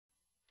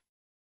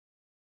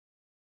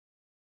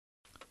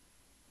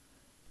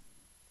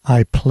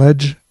I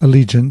pledge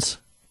allegiance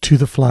to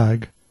the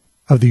flag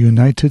of the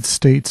United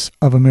States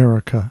of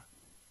America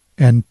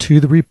and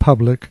to the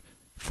republic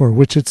for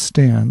which it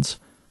stands,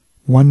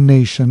 one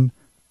nation,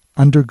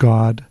 under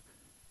God,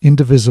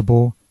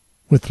 indivisible,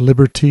 with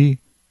liberty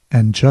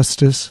and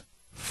justice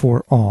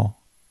for all.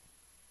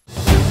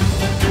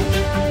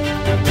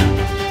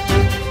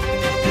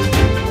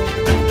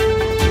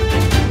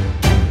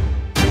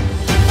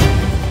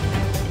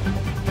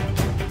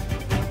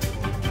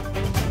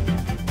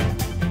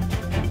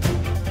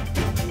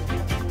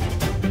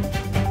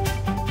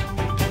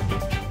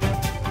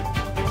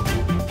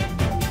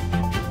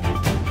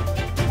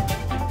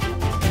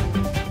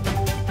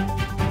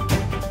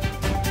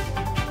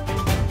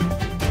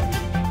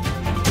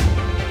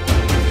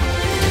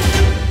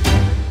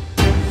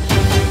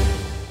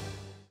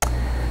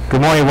 Good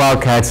morning,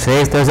 Wildcats.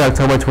 Today is Thursday,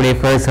 October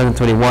 21st,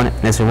 2021,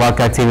 and this is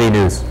Wildcat TV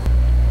News.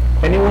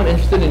 Anyone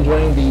interested in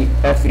joining the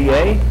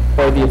FEA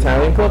or the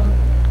Italian Club,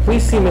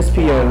 please see Ms.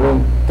 Pia in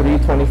room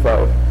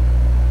 325.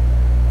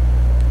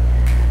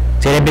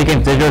 Today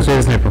begins Digital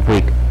Citizenship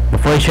Week.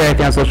 Before you share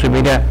anything on social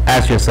media,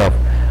 ask yourself,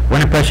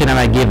 what impression am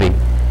I giving?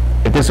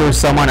 If this was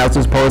someone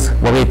else's post,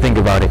 what do you think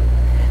about it?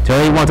 Do you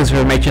really want this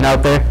information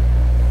out there?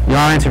 Your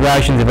online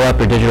interactions develop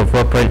your digital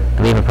footprint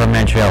and leave a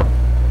permanent trail.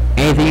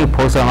 Anything you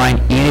post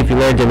online, even if you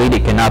later delete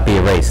it, cannot be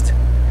erased.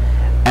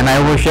 Am I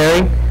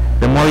oversharing?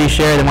 The more you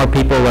share, the more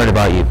people learn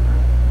about you.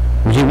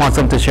 Would you want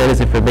someone to share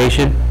this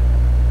information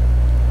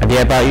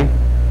idea about you?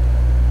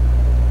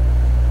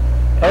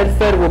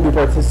 EdFed will be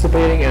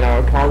participating in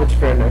our college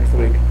fair next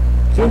week.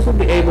 Students will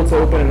be able to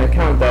open an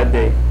account that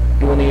day.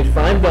 You will need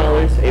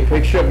 $5, a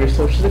picture of your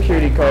social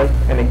security card,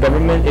 and a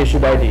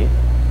government-issued ID.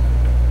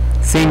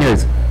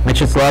 Seniors, make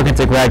sure to log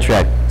into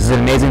GradTrack. This is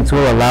an amazing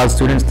tool that allows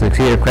students to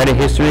see their credit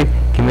history,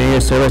 community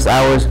service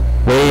hours,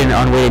 weighted and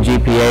unweighted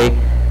GPA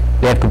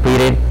they have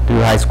completed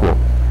through high school.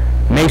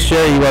 Make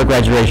sure you are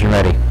graduation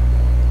ready.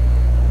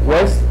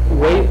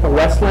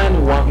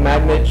 Westland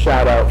Magnet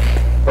Shoutout.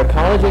 The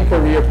College and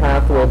Career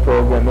Pathway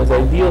program is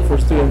ideal for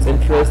students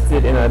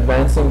interested in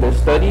advancing their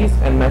studies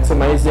and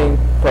maximizing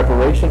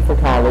preparation for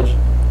college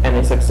and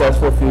a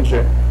successful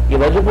future.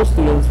 Eligible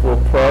students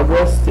will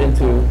progress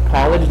into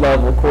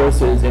college-level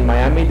courses in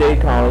Miami-Dade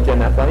College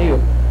and FIU.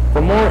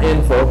 For more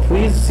info,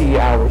 please see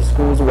our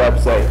school's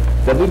website,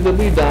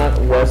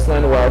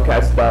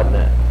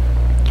 www.westlandwildcats.net.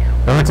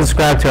 Remember to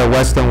subscribe to our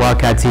Westland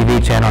Wildcat TV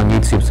channel on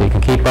YouTube so you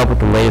can keep up with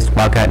the latest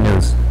Wildcat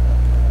news.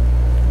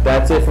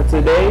 That's it for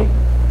today.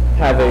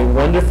 Have a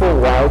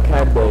wonderful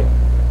Wildcat day.